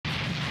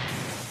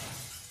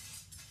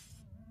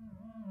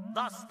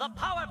Thus, the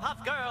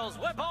Powerpuff Girls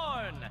were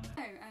born!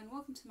 Hello, and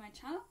welcome to my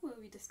channel where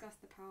we discuss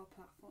the Power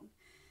Platform.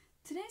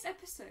 Today's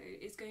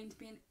episode is going to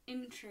be an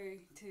intro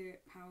to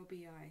Power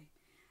BI.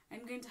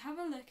 I'm going to have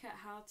a look at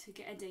how to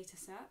get a data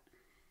set,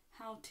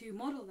 how to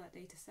model that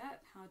data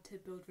set, how to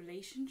build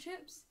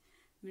relationships,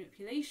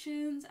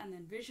 manipulations, and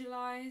then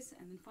visualize,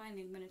 and then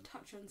finally I'm going to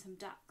touch on some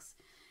DAX.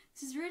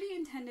 This is really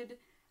intended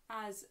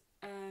as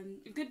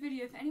a good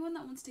video for anyone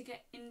that wants to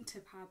get into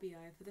Power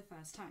BI for the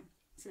first time.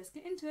 So let's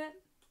get into it.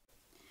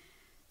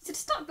 So to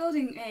start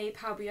building a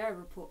Power BI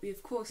report, we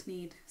of course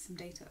need some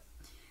data.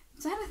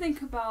 So I had to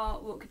think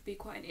about what could be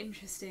quite an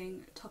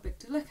interesting topic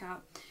to look at,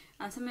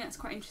 and something that's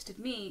quite interested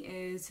me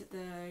is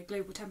the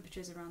global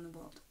temperatures around the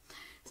world.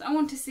 So I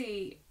want to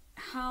see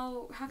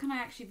how can I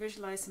actually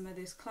visualize some of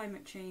this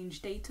climate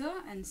change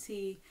data and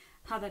see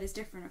how that is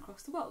different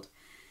across the world.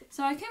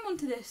 So I came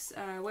onto this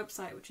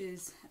website, which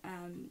is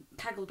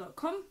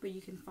kaggle.com, where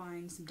you can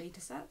find some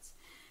data sets.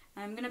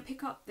 I'm going to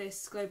pick up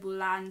this global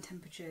land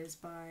temperatures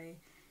by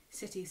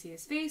city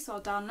CSV, so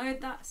I'll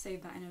download that,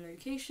 save that in a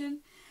location.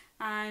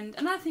 And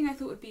another thing I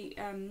thought would be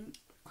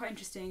quite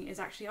interesting is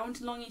actually I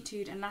wanted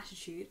longitude and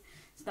latitude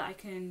so that I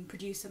can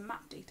produce some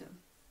map data.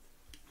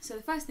 So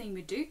the first thing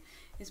we do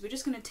is we're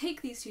just going to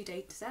take these two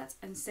data sets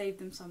and save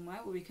them somewhere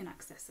where we can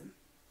access them.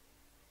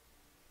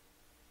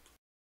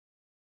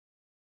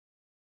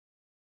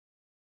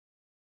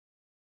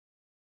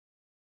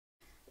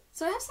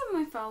 So I have some of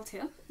my files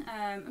here.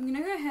 I'm going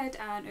to go ahead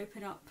and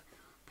open up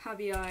Power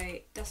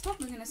BI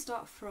desktop. I'm going to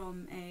start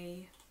from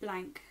a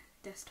blank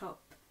desktop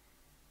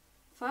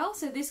file.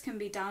 So this can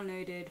be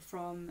downloaded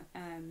from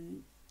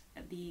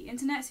the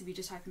internet. So if you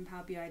just type in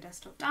Power BI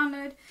desktop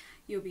download,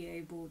 you'll be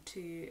able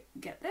to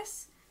get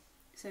this.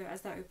 So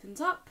as that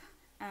opens up,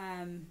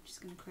 I'm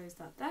just going to close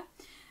that there.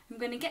 I'm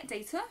going to get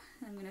data.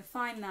 I'm going to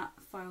find that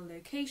file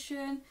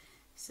location.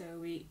 So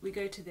we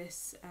go to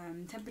this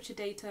temperature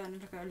data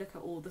and look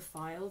at all the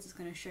files. It's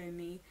going to show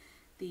me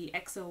the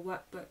Excel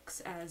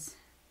workbooks as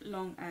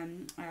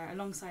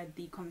alongside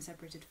the comma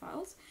separated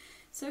files.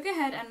 So go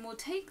ahead and we'll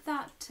take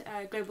that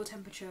global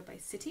temperature by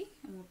city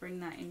and we'll bring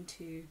that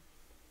into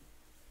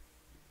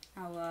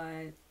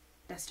our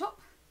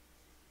desktop.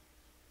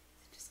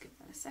 So just give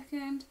that a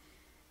second.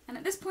 And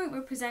at this point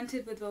we're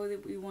presented with whether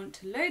we want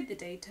to load the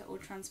data or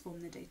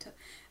transform the data.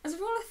 As a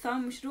rule of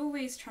thumb, we should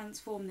always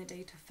transform the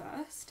data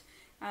first,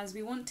 as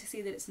we want to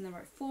see that it's in the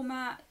right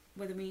format,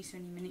 whether we need to do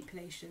any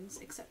manipulations,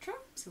 etc.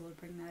 So we'll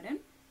bring that in.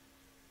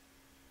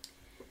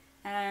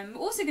 We're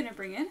also going to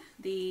bring in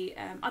the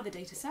other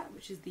data set,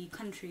 which is the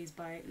countries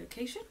by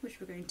location, which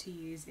we're going to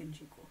use in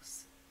due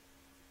course.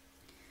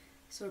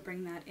 So we'll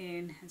bring that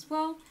in as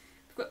well.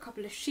 We've got a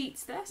couple of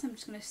sheets there, so I'm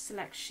just going to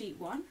select sheet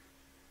 1.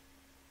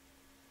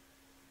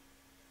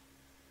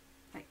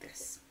 Like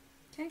this.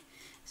 Okay,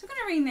 so I'm going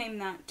to rename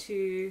that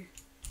to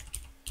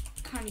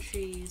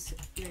countries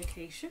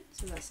location,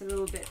 so that's a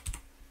little bit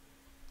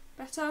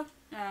better.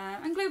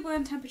 And global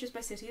and temperatures by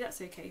city,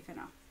 that's okay for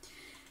now.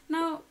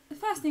 Now, the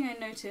first thing I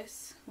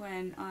notice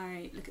when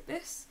I look at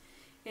this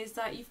is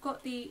that you've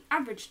got the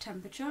average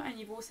temperature and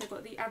you've also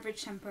got the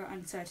average temper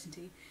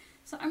uncertainty.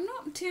 So I'm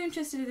not too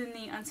interested in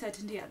the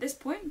uncertainty at this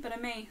point, but I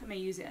may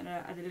use it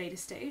at a later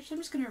stage, so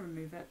I'm just going to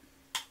remove it.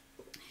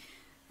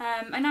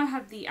 I now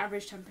have the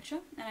average temperature,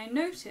 and I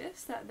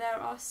notice that there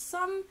are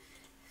some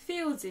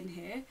fields in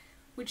here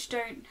which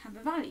don't have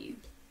a value.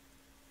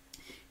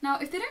 Now,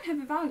 if they don't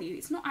have a value,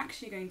 it's not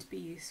actually going to be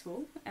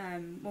useful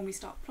when we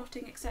start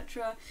plotting,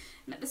 etc.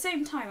 And at the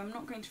same time, I'm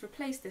not going to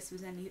replace this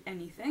with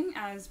anything,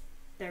 as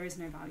there is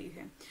no value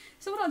here.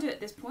 So what I'll do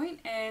at this point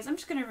is I'm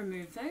just going to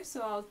remove those.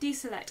 So I'll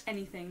deselect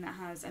anything that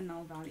has a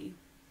null value.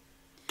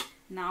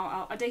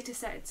 Now our data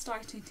set is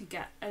starting to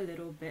get a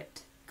little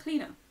bit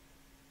cleaner.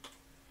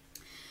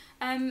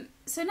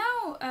 So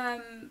now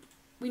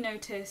we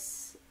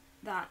notice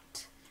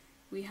that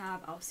we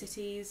have our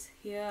cities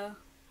here.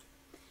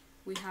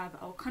 We have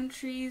our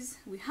countries,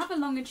 we have a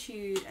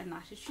longitude and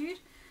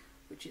latitude,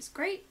 which is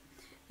great.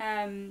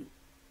 And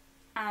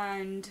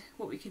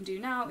what we can do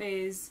now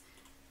is,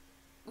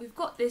 we've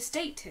got this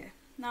date here.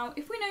 Now,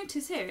 if we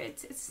notice here,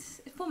 it's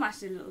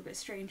formatted a little bit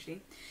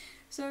strangely.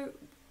 So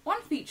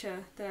one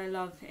feature that I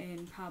love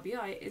in Power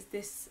BI is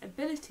this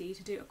ability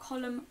to do a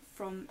column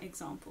from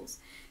examples.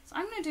 So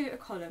I'm going to do a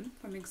column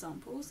from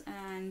examples,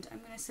 and I'm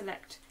going to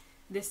select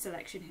this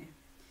selection here.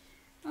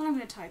 What I'm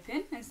going to type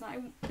in is that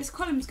this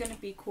column is going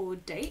to be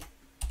called date,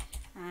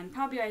 and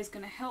Power BI is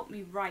going to help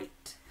me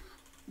write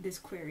this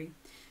query.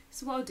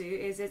 So what I'll do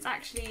is it's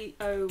actually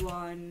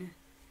 01/11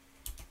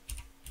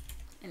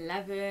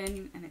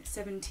 and it's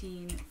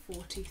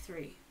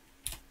 1743.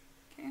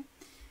 Okay,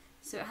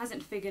 so it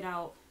hasn't figured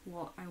out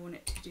what I want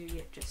it to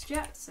do just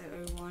yet. So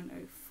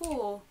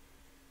 01/04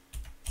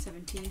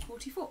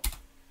 1744.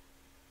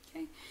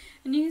 Okay,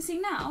 and you can see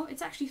now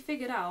it's actually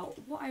figured out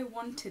what I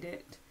wanted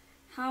it.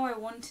 How I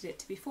wanted it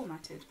to be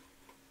formatted.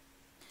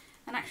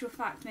 In actual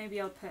fact,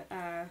 maybe I'll put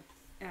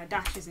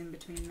dashes in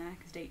between there,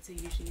 because dates are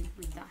usually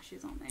with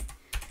dashes, aren't they?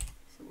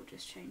 So we'll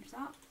just change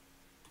that.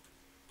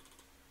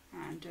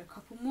 And do a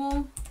couple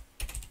more.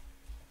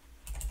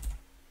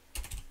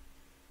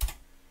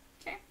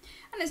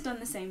 it's done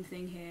the same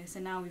thing here. So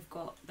now we've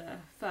got the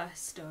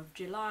 1st of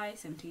July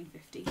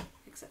 1750,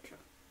 etc.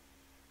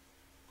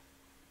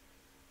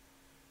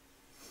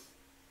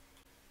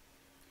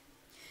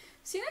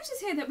 So you notice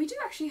here that we do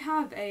actually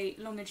have a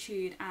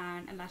longitude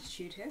and a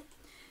latitude here,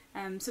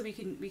 so we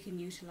can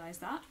utilise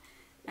that.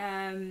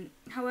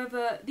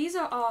 However, these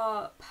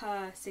are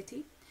per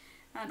city,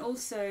 and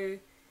also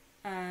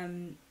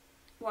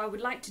what I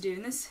would like to do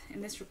in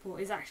this report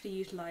is actually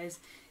utilise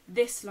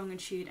this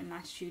longitude and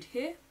latitude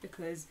here,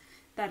 because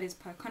that is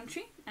per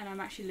country, and I'm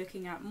actually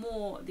looking at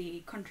more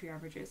the country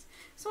averages.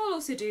 So what I'll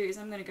also do is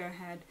I'm going to go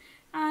ahead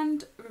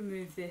and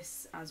remove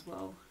this as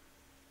well,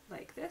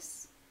 like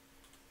this.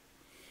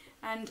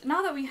 And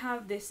now that we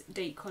have this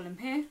date column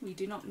here, we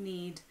do not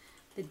need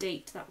the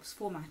date that was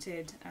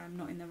formatted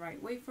not in the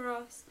right way for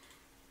us.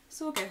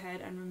 So we'll go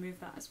ahead and remove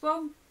that as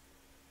well.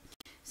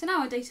 So now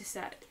our data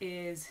set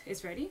is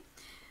ready.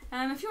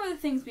 A few other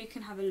things we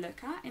can have a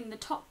look at. In the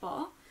top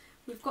bar,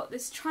 we've got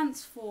this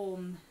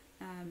transform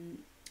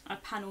a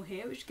panel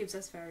here, which gives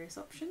us various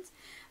options,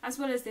 as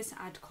well as this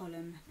add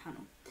column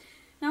panel.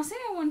 Now say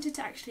I wanted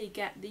to actually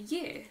get the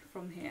year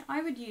from here,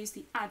 I would use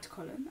the add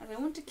column, as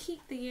I want to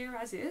keep the year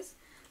as is,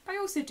 but I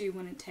also do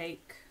want to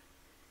take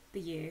the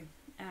year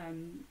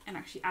and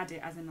actually add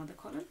it as another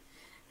column.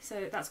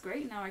 So that's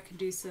great. Now I can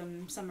do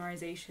some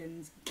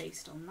summarizations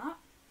based on that.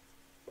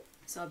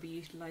 So I'll be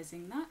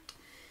utilising that.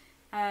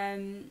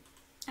 And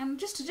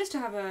just to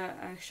have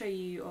a show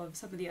you of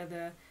some of the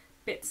other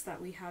bits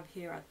that we have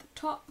here at the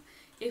top,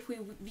 if we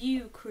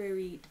view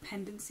query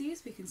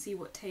dependencies, we can see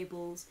what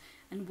tables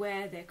and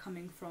where they're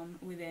coming from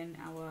within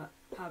our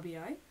Power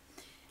BI.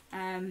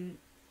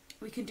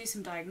 We can do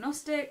some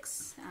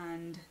diagnostics,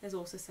 and there's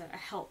also a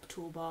help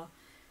toolbar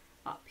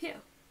up here.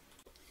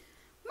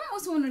 We might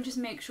also want to just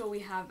make sure we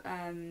have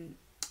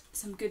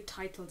some good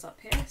titles up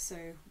here, so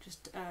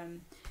just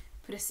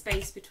put a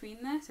space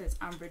between there, so it's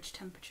average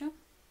temperature.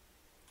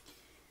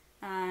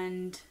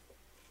 And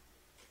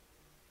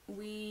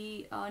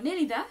we are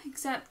nearly there,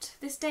 except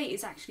this date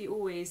is actually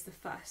always the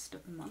 1st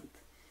of the month,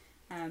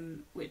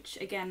 which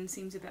again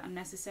seems a bit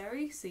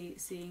unnecessary,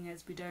 seeing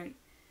as we don't,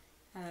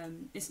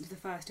 the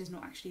 1st is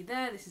not actually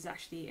there. This is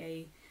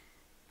actually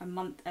a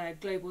month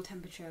global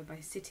temperature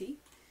by city.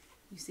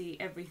 You see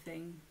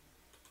everything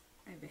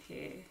over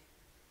here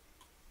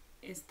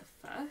is the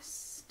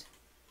 1st.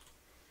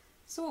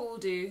 So what we'll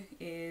do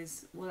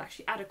is we'll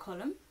actually add a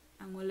column,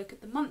 and we'll look at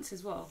the months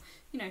as well,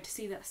 you know, to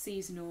see that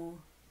seasonal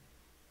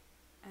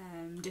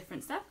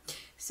difference there.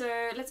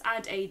 So let's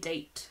add a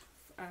date,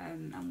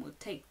 and we'll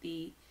take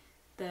the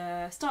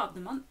start of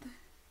the month.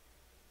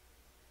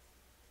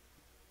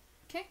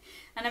 Okay,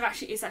 and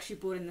it's actually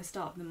brought in the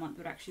start of the month,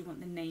 but I actually want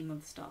the name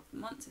of the start of the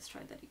month. Let's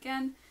try that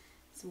again.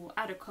 So we'll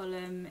add a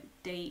column,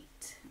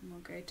 date, and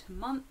we'll go to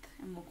month,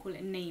 and we'll call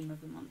it name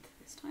of the month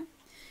this time. And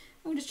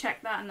we'll just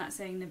check that, and that's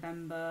saying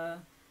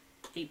November,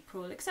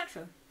 April,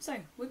 etc. So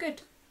we're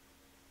good.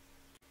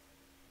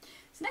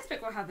 So next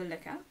bit we'll have a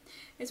look at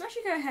is we'll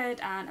actually go ahead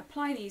and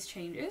apply these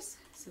changes.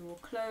 So we'll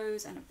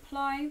close and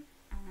apply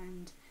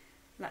and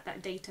let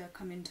that data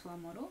come into our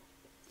model.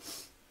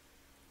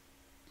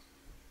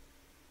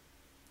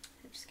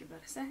 Just give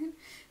that a second.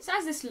 So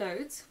as this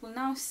loads, we'll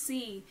now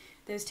see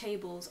those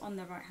tables on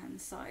the right hand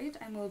side,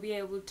 and we'll be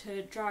able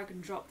to drag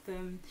and drop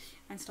them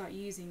and start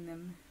using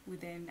them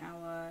within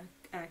our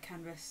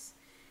canvas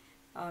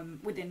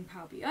within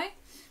Power BI.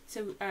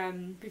 So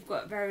we've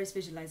got various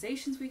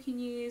visualizations we can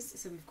use.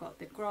 So we've got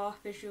the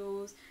graph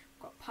visuals,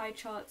 we've got pie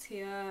charts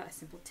here, a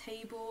simple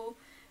table,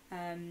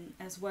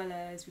 as well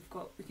as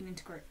we can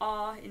integrate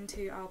R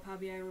into our Power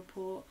BI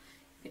report,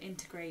 we can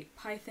integrate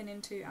Python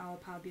into our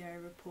Power BI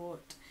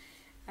report.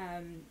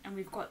 And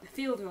we've got the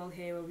field role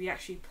here where we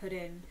actually put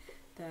in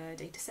the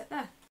data set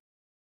there.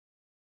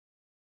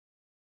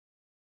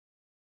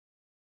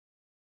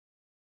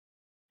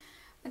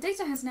 The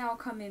data has now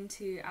come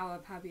into our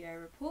Power BI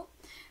report,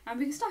 and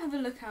we can start having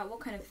a look at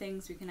what kind of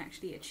things we can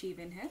actually achieve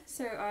in here.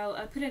 So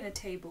I'll put in a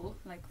table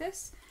like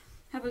this,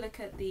 have a look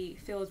at the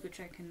fields which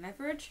I can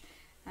leverage.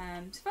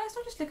 So first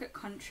I'll just look at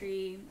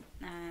country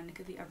and look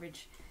at the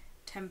average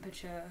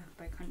temperature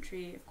by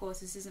country. Of course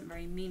this isn't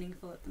very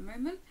meaningful at the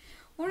moment.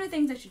 One of the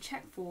things I should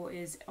check for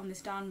is on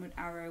this downward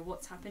arrow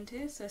what's happened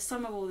here. So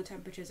sum of all the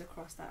temperatures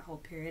across that whole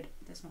period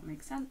does not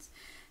make sense.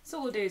 So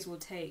what we'll do is we'll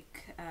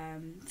take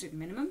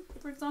minimum,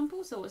 for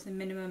example. So what's the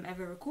minimum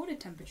ever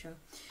recorded temperature?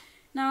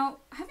 Now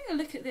having a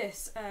look at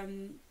this,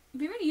 it'd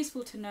be really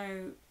useful to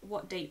know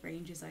what date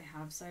ranges I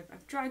have. So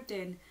I've dragged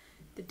in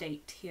the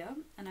date here,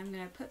 and I'm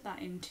going to put that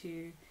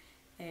into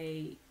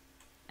a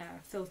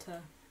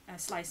filter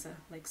slicer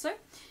like so.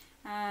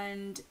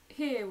 And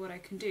here what I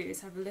can do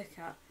is have a look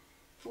at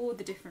all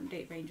the different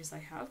date ranges I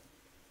have.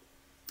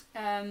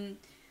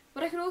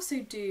 What I could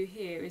also do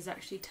here is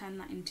actually turn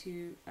that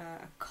into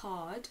a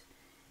card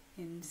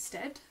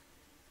instead,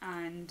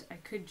 and I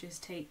could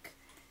just take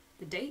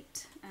the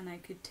date and I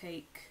could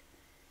take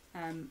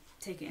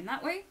it in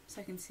that way,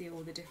 so I can see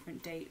all the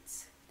different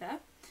dates there.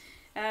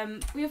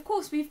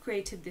 We've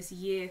created this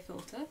year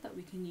filter that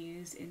we can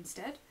use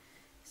instead.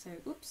 So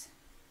oops,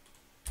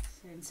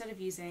 So instead of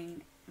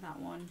using that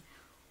one,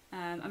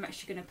 I'm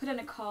actually going to put in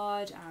a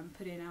card and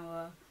put in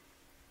our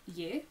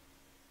year.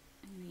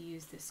 I'm going to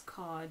use this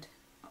card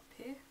up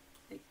here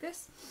like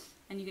this,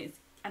 and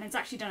it's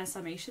actually done a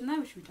summation there,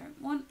 which we don't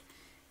want.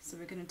 So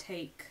we're going to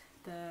take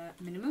the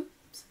minimum.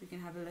 So we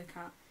can have a look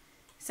at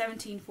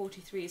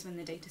 1743 is when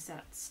the data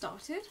set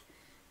started,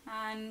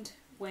 and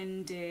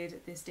when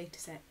did this data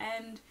set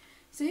end.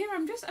 So here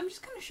I'm just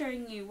kind of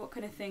showing you what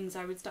kind of things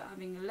I would start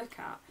having a look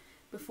at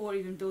before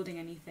even building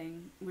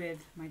anything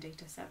with my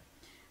data set.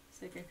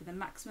 So go for the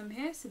maximum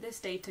here. So this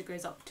data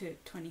goes up to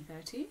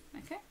 2030.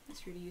 Okay,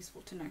 that's really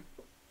useful to know.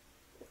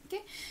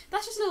 Okay,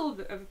 that's just a little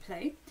bit of a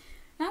play.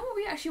 Now what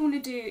we actually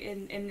want to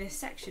do in this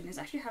section is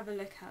actually have a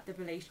look at the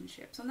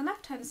relationships. On the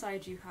left hand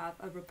side you have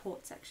a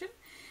report section,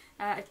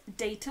 a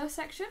data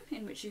section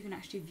in which you can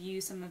actually view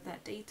some of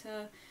that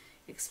data,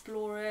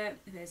 explore it.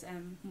 There's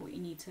what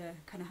you need to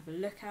kind of have a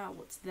look at,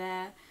 what's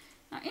there.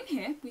 Now in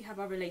here we have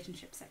our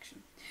relationship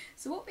section.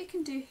 So what we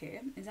can do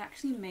here is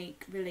actually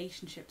make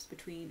relationships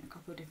between a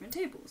couple of different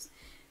tables.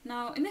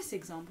 Now in this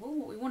example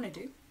what we want to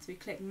do is we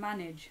click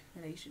manage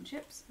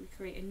relationships, we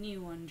create a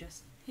new one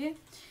just here,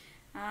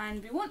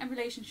 and we want a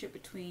relationship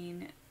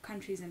between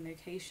countries and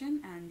location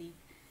and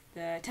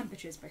the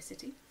temperatures by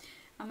city,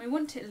 and we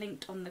want it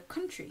linked on the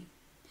country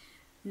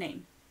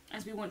name,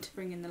 as we want to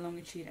bring in the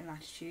longitude and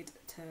latitude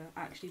to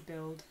actually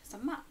build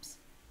some maps.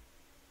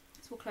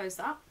 So we'll close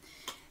that.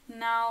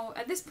 Now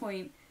at this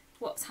point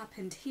what's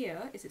happened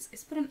here is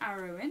it's put an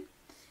arrow in,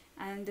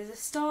 and there's a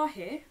star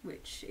here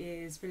which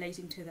is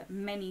relating to the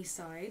many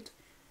side,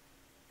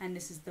 and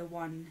this is the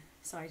one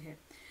side here.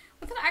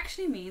 What that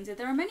actually means is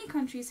there are many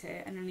countries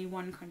here and only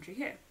one country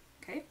here.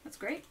 Okay, that's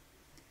great.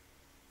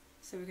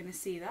 So we're going to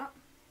see that,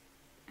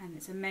 and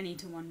it's a many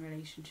to one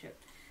relationship.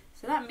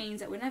 So that means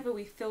that whenever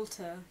we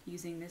filter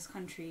using this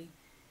country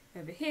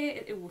over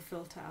here, it will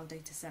filter our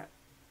data set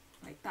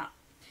like that.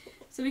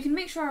 So we can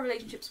make sure our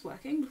relationship's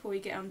working before we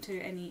get onto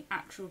any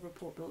actual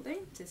report building.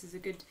 So this is a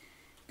good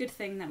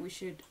thing that we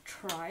should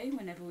try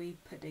whenever we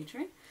put data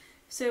in.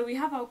 So we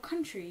have our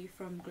country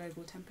from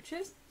global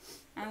temperatures,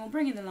 and we'll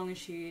bring in the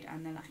longitude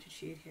and the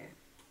latitude here,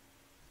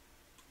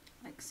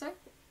 like so.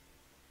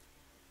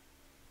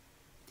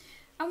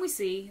 And we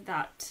see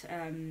that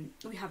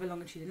we have a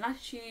longitude and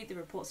latitude, the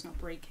report's not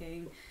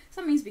breaking, so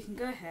that means we can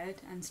go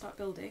ahead and start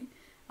building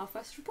our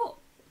first report.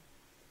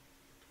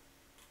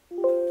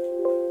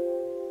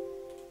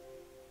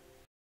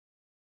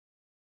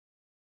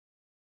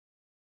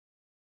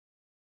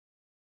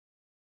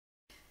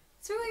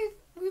 So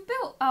we've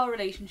built our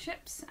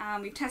relationships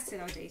and we've tested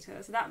our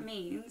data, so that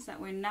means that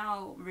we're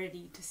now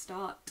ready to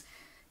start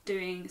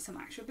doing some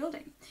actual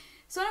building.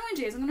 So what I'm going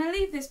to do is I'm going to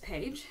leave this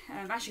page.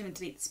 I'm actually going to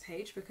delete this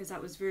page because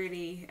that was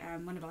really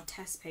one of our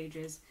test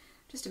pages,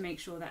 just to make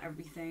sure that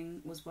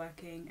everything was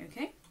working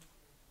okay.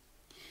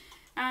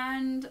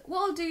 And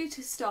what I'll do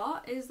to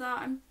start is that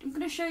I'm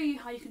going to show you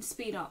how you can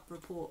speed up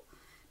report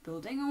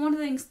building, and one of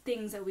the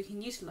things that we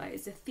can utilise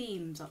is the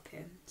themes up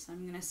here. So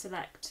I'm going to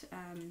select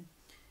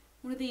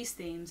one of these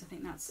themes. I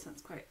think that's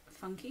quite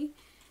funky.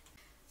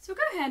 So we'll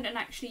go ahead and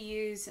actually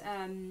use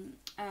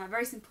a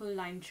very simple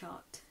line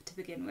chart to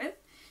begin with,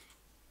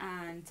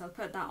 and so I'll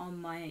put that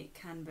on my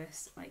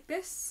canvas like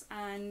this.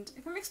 And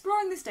if I'm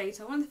exploring this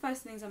data, one of the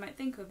first things I might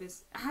think of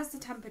is, has the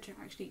temperature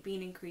actually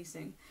been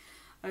increasing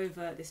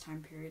over this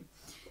time period?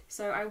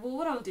 So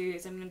what I'll do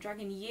is I'm going to drag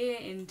in year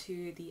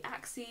into the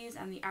axes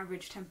and the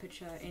average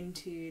temperature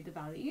into the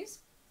values.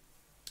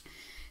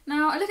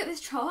 Now I look at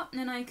this chart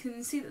and then I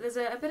can see that there's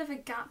a bit of a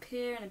gap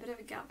here and a bit of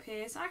a gap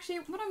here. So actually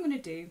what I'm going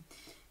to do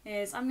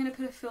is I'm going to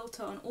put a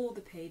filter on all the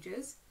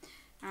pages,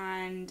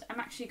 and I'm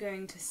actually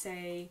going to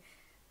say,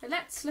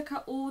 let's look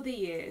at all the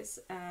years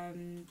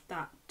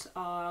that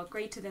are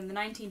greater than the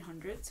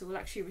 1900s. So we'll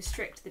actually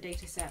restrict the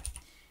data set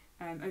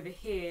over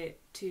here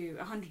to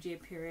a 100-year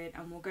period,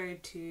 and we'll go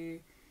to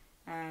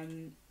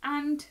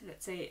and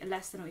let's say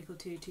less than or equal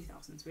to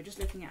 2000. So we're just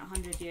looking at a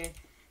 100-year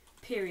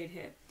period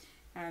here.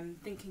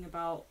 Thinking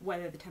about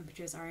whether the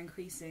temperatures are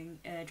increasing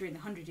during the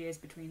 100 years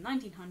between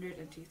 1900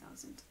 and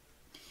 2000.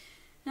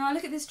 Now I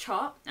look at this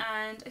chart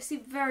and I see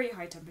very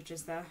high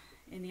temperatures there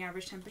in the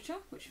average temperature,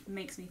 which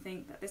makes me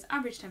think that this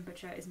average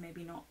temperature is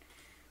maybe not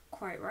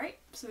quite right.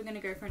 So we're going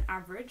to go for an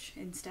average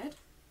instead.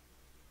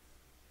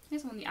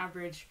 Here's on the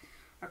average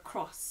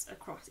across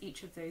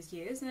each of those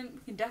years, and we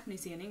can definitely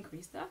see an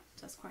increase there,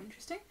 so that's quite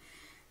interesting.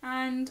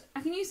 And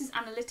I can use this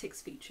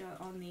analytics feature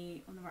on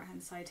the right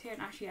hand side here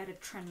and actually add a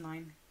trend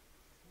line.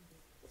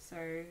 So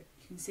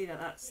you can see that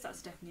that's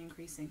definitely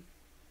increasing.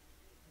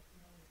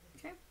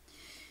 Okay.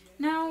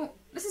 Now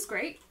this is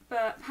great,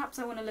 but perhaps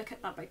I want to look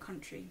at that by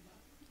country.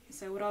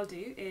 So what I'll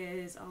do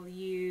is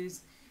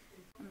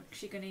I'm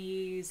actually going to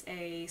use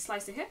a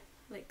slicer here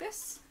like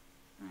this,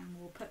 and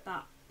we'll put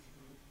that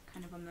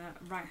kind of on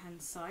the right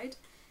hand side,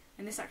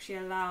 and this actually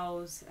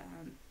allows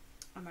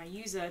my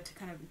user to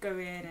kind of go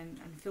in and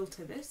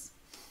filter this.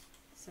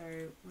 So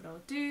what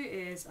I'll do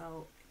is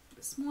I'll make it a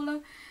bit smaller,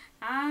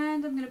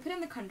 and I'm going to put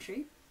in the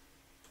country.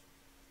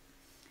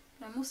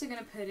 I'm also going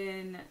to put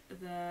in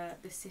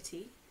the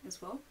city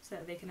as well, so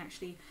that they can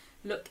actually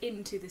look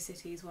into the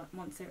cities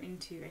once they're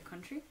into a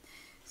country.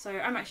 So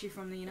I'm actually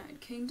from the United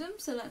Kingdom,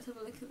 so let's have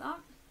a look at that.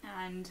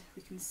 And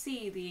we can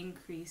see the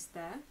increase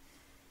there.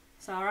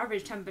 So our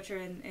average temperature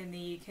in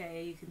the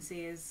UK, you can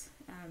see, is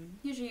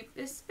usually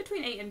it's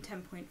between 8 and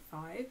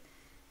 10.5.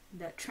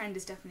 The trend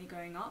is definitely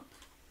going up.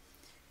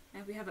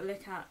 And if we have a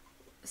look at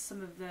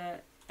some of the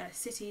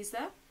cities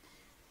there,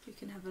 we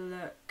can have a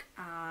look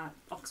at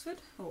Oxford,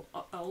 or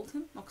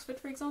Oldham, Oxford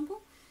for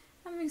example,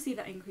 and we can see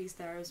that increase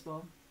there as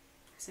well.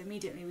 So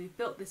immediately we've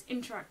built this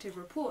interactive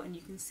report, and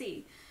you can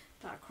see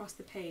that across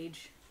the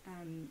page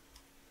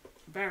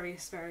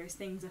various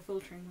things are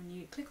filtering when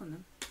you click on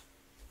them.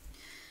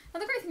 Now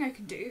the great thing I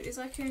can do is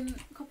I can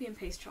copy and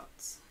paste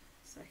charts.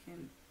 So I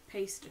can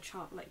paste a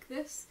chart like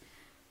this,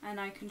 and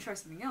I can try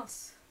something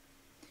else.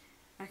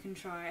 I can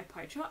try a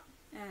pie chart.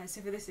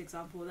 So for this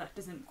example, that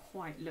doesn't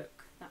quite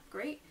look that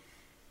great,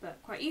 but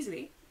quite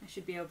easily I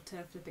should be able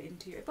to flip it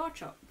into a bar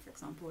chart, for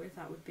example, if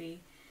that would be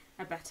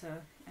a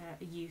better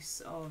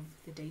use of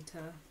the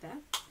data there.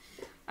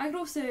 I could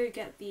also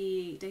get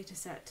the data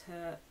set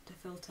to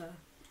filter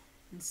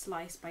and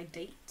slice by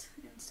date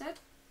instead.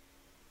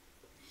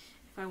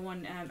 If I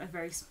want a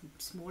very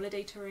smaller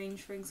data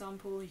range, for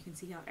example, you can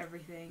see how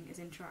everything is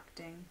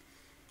interacting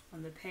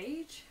on the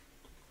page.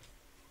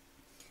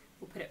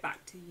 We'll put it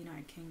back to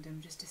United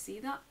Kingdom just to see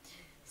that.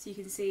 So you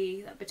can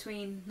see that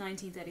between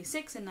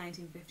 1936 and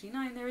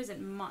 1959 there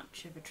isn't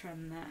much of a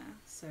trend there,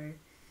 so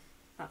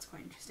that's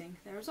quite interesting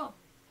there as well.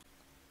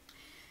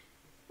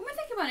 When we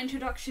think about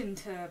introduction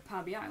to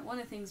Power BI, one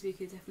of the things we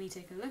could definitely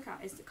take a look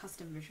at is the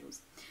custom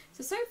visuals.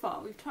 So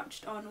far we've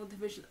touched on all the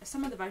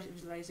some of the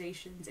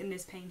visualizations in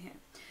this pane here.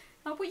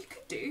 Now what you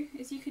could do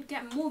is you could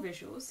get more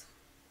visuals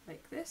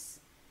like this,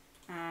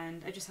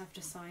 and I just have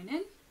to sign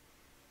in.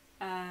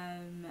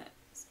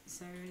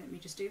 So let me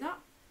just do that.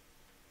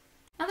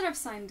 Now that I've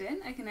signed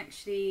in, I can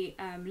actually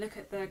look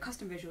at the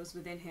custom visuals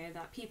within here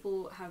that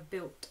people have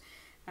built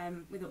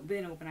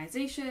within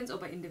organisations or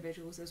by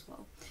individuals as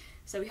well.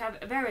 So we have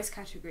various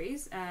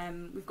categories.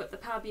 We've got the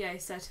Power BI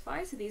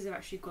certified, so these have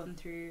actually gone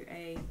through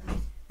a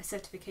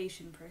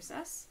certification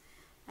process.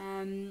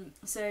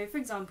 So for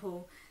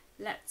example,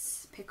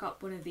 let's pick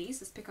up one of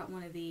these. Let's pick up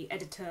one of the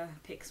editor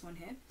picks one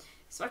here.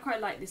 So I quite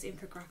like this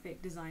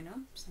infographic designer,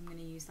 so I'm going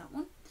to use that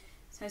one.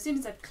 So as soon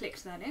as I've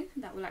clicked that in,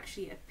 that will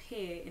actually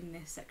appear in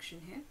this section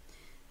here.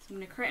 So I'm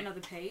going to create another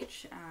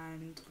page,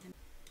 and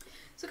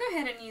so go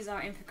ahead and use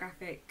our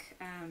infographic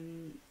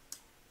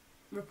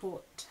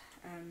report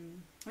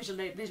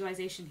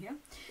visualization here.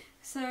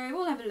 So what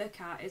we'll have a look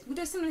at is, we'll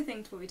do a similar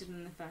thing to what we did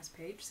on the first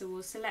page. So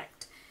we'll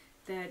select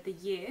the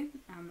year,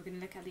 and we're going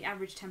to look at the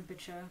average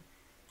temperature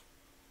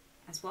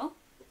as well.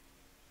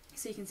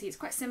 So you can see it's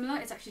quite similar.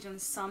 It's actually done a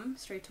sum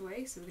straight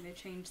away, so we're going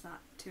to change that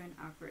to an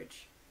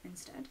average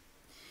instead.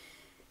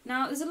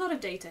 Now there's a lot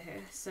of data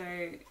here, so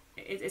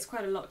it's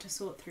quite a lot to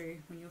sort through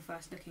when you're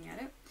first looking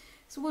at it.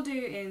 So what we'll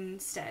do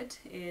instead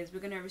is we're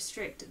going to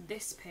restrict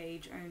this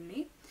page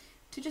only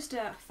to just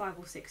 5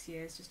 or 6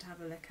 years, just to have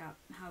a look at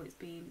how it's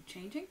been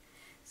changing.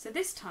 So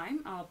this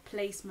time I'll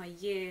place my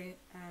year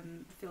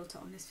filter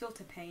on this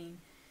filter pane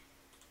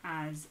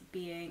as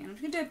being, and I'm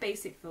just going to do a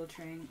basic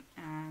filtering,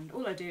 and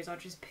all I do is I'll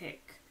just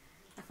pick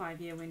a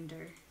 5-year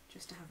window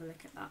just to have a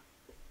look at that,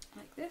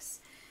 like this.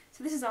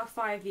 So this is our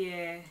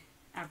 5-year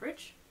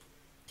average.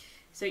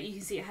 So you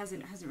can see it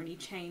hasn't really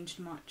changed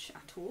much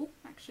at all,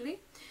 actually.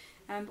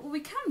 But what we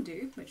can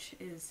do, which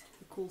is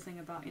the cool thing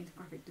about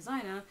Infographic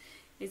Designer,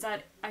 is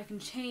that I can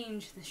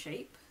change the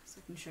shape,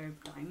 so I can show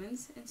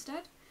diamonds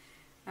instead.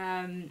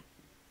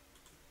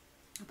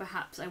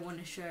 Perhaps I want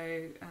to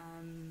show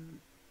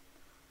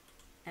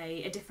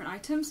a different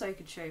item, so I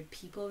could show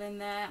people in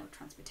there, or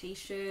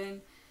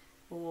transportation,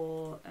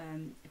 or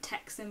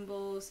text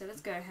symbols. So let's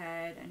go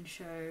ahead and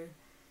show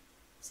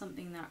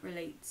something that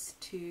relates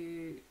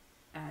to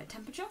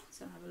temperature.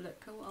 So have a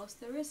look at what else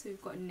there is. So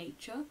we've got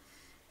nature,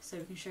 so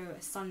we can show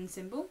a sun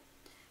symbol.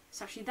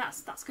 So actually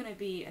that's going to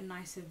be a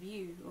nicer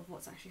view of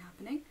what's actually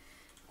happening.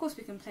 Of course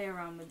we can play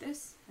around with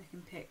this. I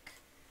can pick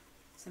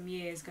some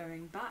years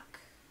going back,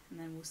 and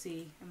then we'll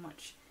see a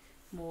much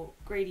more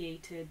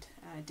gradiated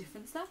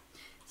difference there.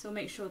 So we'll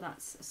make sure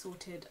that's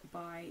sorted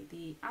by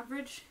the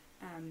average,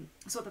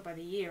 sorted by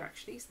the year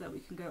actually, so that we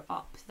can go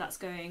up. So that's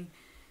going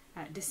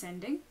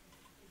descending.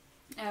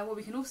 What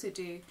we can also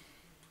do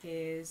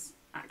is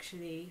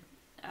actually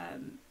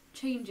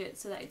change it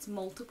so that it's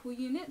multiple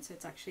units, so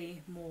it's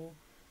actually more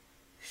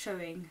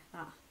showing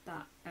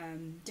that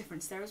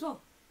difference there as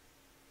well.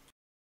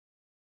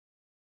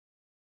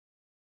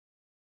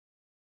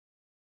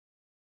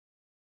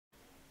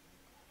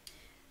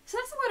 So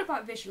that's the word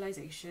about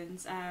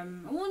visualizations.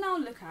 And what we'll now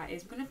look at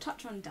is we're going to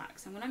touch on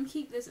DAX. I'm going to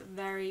keep this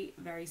very,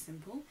 very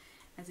simple,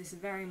 as this is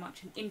very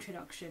much an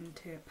introduction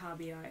to Power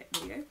BI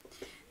video.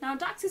 Now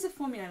DAX is a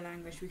formula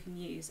language we can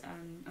use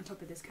on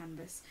top of this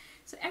canvas.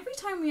 So every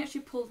time we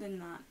actually pulled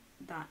in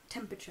that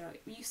temperature,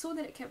 you saw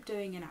that it kept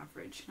doing an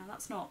average. Now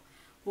that's not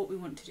what we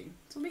want to do.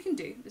 So what we can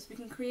do is we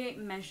can create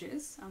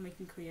measures and we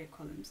can create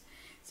columns.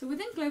 So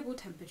within global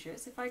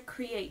temperatures, if I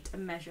create a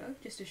measure,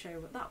 just to show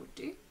what that would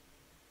do,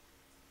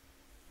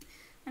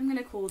 I'm going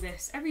to call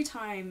this, every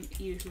time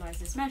you utilise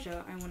this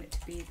measure, I want it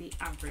to be the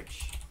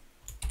average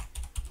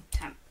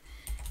temp.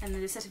 And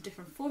there's a set of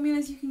different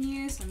formulas you can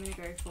use. So I'm going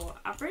to go for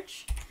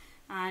average,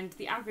 and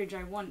the average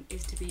I want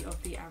is to be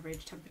of the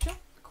average temperature.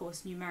 Of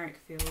course, numeric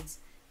fields,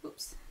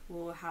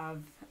 will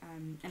have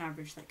an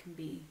average that can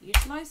be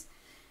utilised.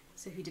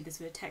 So if you did this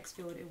with a text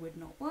field, it would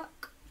not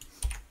work.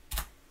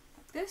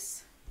 Like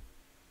this.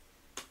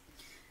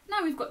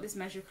 Now we've got this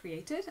measure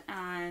created,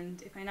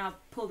 and if I now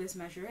pull this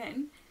measure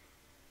in,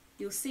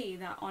 you'll see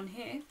that on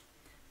here,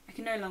 I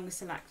can no longer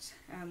select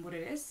what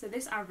it is. So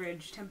this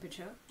average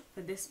temperature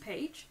for this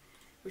page,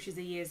 which is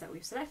the years that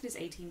we've selected, is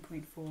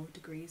 18.4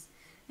 degrees.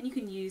 And you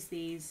can use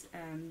these,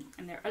 and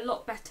they're a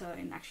lot better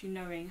in actually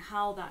knowing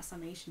how that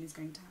summation is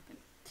going to happen.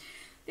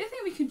 The other thing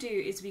we can do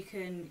is we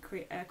can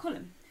create a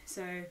column.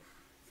 So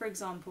for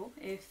example,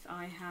 if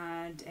I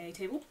had a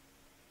table,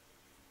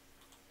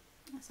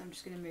 so I'm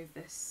just going to move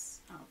this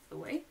out of the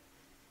way,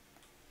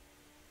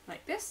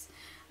 like this,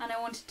 and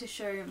I wanted to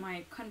show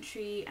my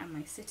country and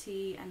my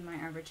city and my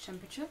average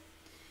temperature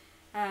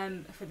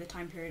for the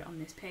time period on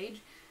this page.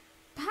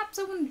 Perhaps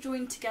I want to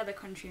join together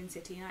country and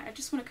city, and I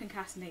just want to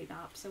concatenate that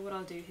up. So what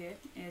I'll do here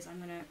is I'm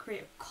going to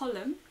create a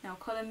column. Now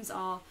columns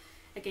are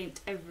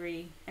against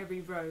every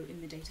row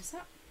in the data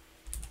set.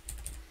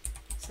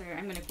 So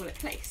I'm going to call it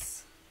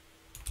place.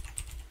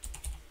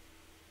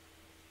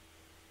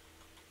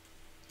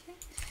 Okay.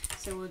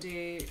 So we'll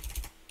do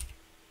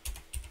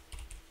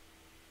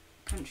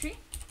country,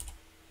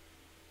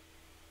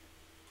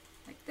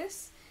 like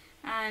this,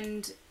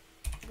 and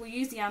we'll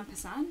use the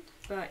ampersand,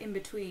 but in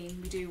between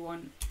we do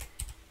want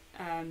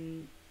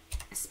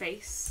a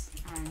space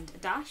and a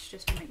dash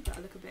just to make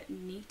that look a bit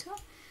neater.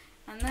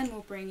 And then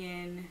we'll bring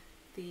in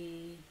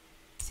the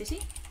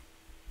city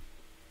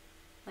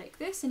like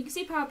this, and you can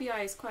see Power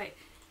BI is quite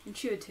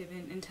intuitive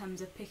in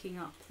terms of picking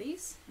up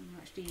these, and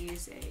we'll actually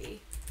use a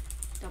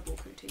double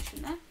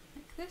quotation there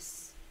like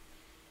this.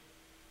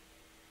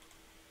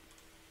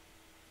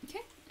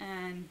 Okay,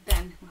 and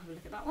then we'll have a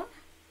look at that one.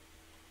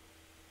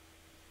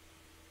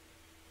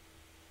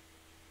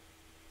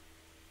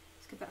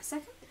 Let's give that a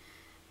second.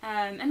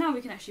 And now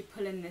we can actually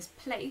pull in this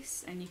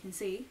place, and you can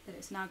see that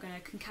it's now going to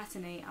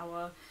concatenate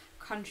our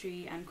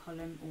country and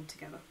column all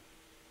together.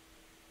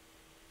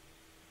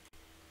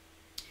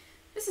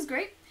 This is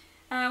great.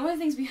 One of the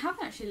things we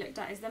haven't actually looked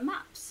at is the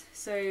maps.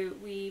 So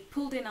we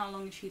pulled in our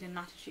longitude and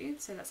latitude,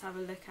 so let's have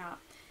a look at,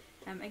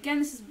 again,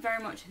 this is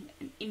very much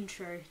an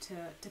intro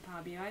to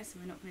Power BI, so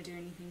we're not going to do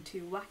anything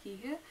too wacky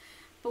here,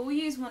 but we'll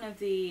use one of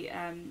the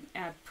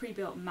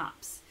pre-built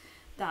maps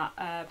that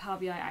Power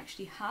BI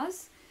actually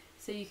has.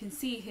 So you can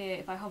see here,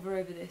 if I hover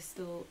over this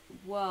little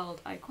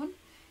world icon,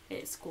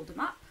 it's called a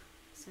map.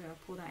 So I'll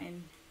pull that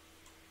in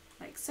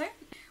like so.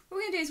 What we're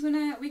going to do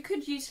is we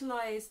could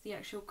utilise the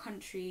actual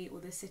country or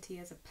the city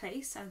as a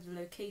place, as a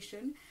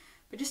location,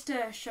 but just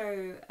to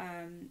show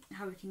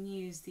how we can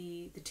use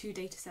the two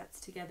data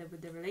sets together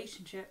with the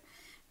relationship,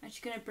 I'm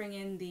actually going to bring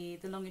in the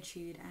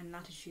longitude and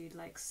latitude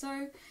like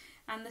so,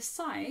 and the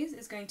size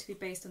is going to be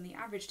based on the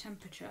average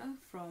temperature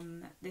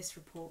from this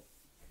report,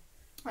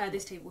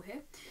 this table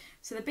here.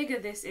 So the bigger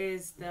this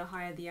is, the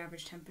higher the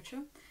average temperature.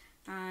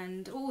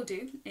 And what we'll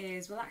do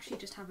is we'll actually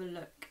just have a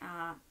look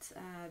at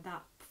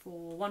that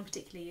for one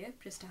particular year,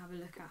 just to have a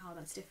look at how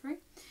that's differing.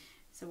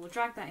 So we'll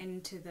drag that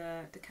into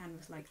the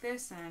canvas like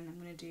this, and I'm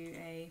going to do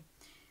a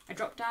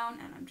drop down,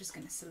 and I'm just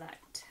going to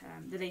select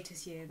the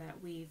latest year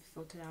that we've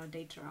filtered our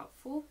data out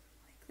for,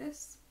 like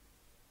this.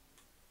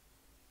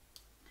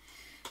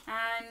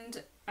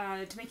 And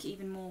to make it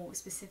even more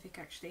specific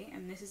actually,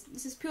 and this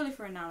is purely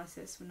for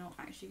analysis, we're not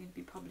actually going to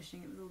be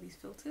publishing it with all these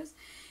filters,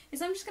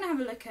 is I'm just going to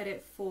have a look at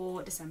it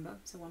for December,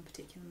 so one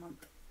particular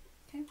month.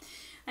 Okay,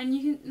 and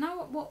you can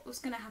now what's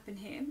going to happen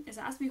here is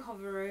that as we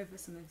hover over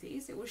some of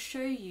these, it will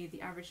show you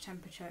the average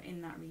temperature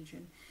in that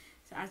region.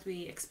 So as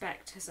we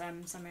expect,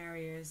 some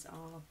areas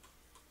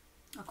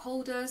are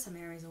colder, some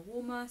areas are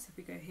warmer. So if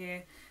we go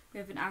here, we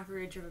have an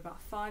average of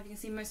about 5. You can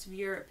see most of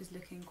Europe is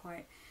looking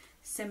quite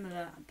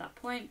similar at that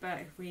point, but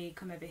if we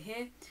come over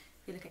here,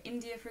 if we look at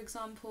India for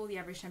example, the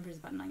average temperature is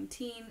about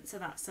 19, so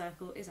that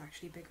circle is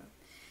actually bigger.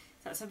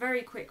 So that's a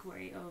very quick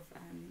way of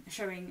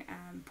showing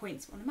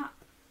points on a map.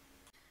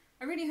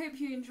 I really hope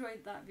you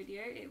enjoyed that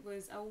video. It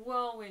was a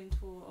whirlwind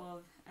tour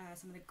of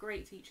some of the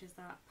great features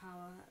that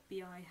Power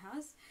BI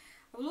has.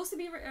 I will also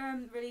be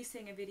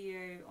releasing a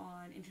video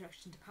on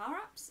Introduction to Power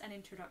Apps and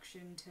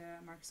Introduction to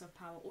Microsoft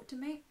Power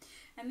Automate,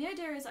 and the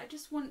idea is I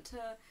just want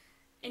to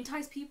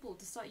entice people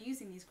to start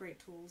using these great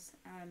tools.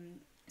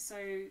 So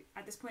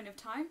at this point of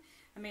time,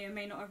 I may or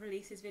may not have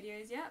released these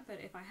videos yet, but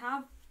if I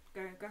have,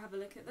 go have a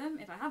look at them.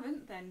 If I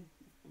haven't, then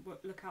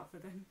look out for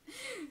them.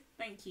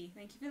 Thank you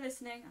for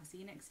listening. I'll see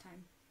you next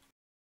time.